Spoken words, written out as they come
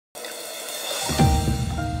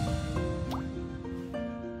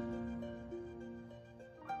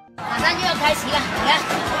开席了，你看，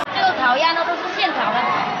这个烤鸭呢都是现烤的，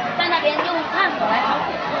在那边用炭火来烤，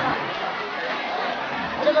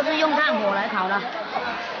这个是用炭火来烤的。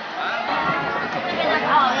这边呢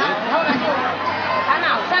烤好鸭以后呢就盘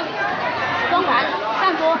好装盘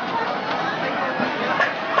上桌。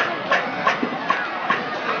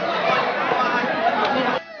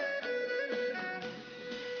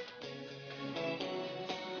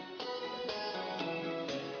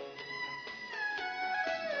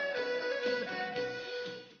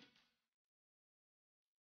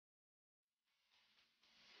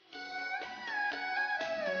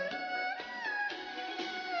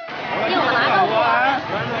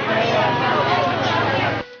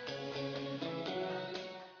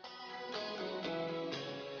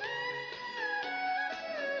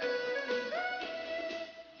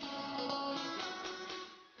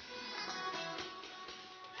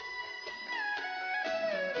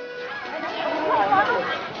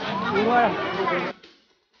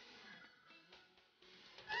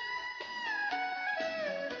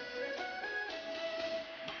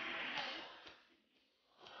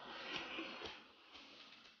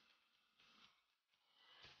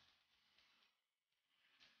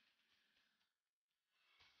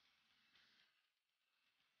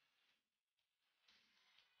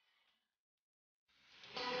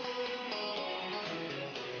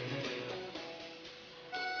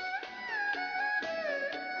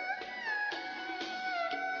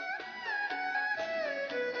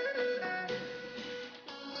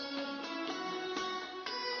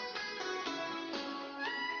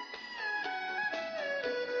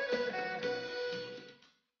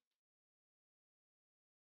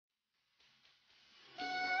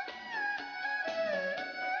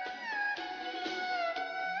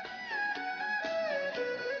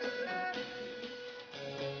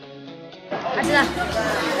 开始了。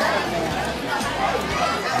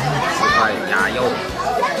10块鸭肉，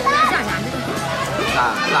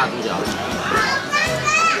炸猪脚。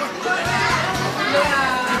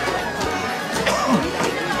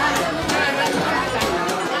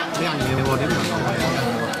这样你我这个。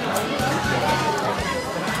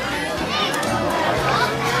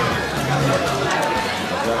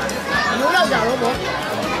牛肉小萝卜，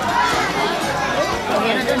可怜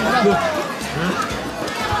了这牛肉。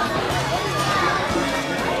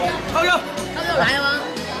烧肉来了吗？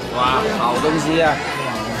哇，好东西啊！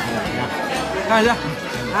看一下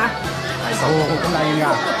啊，我来一个。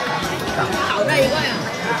好大一块啊！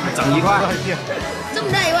整一块。这么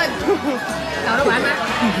大一块，搞得完吗？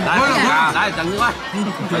来整一块，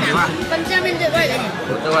整一块。分下面这块给你。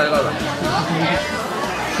这块。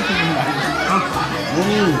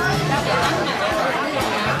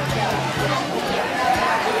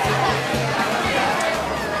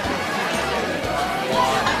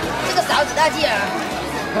这个勺子大气啊！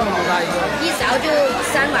一勺就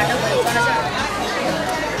3碗都可以装得下。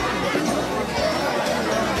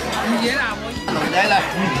来了。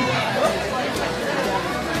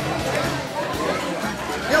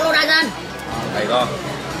肉大餐。哪个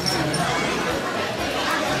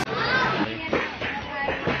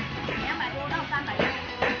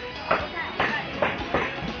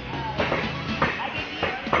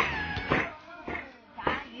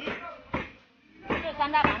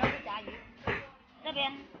？3大盘都是炸鱼，这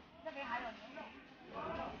边还有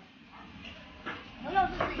牛肉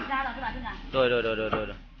是自己杀的是吧，队长？对。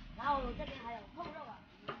然后这边还有扣肉啊，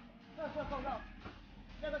特色扣肉，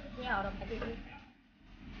这个是切好的白切鸡，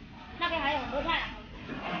那边还有很多菜啊，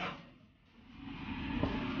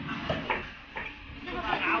这个是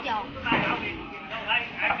猪脚。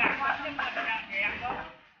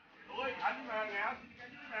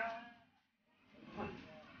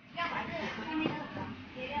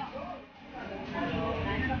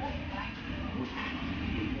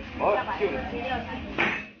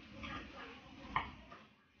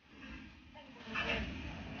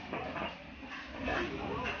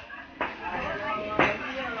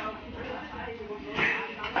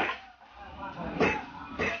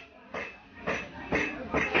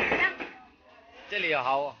这里有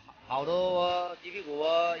好多鸡屁股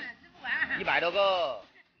哦，100多个。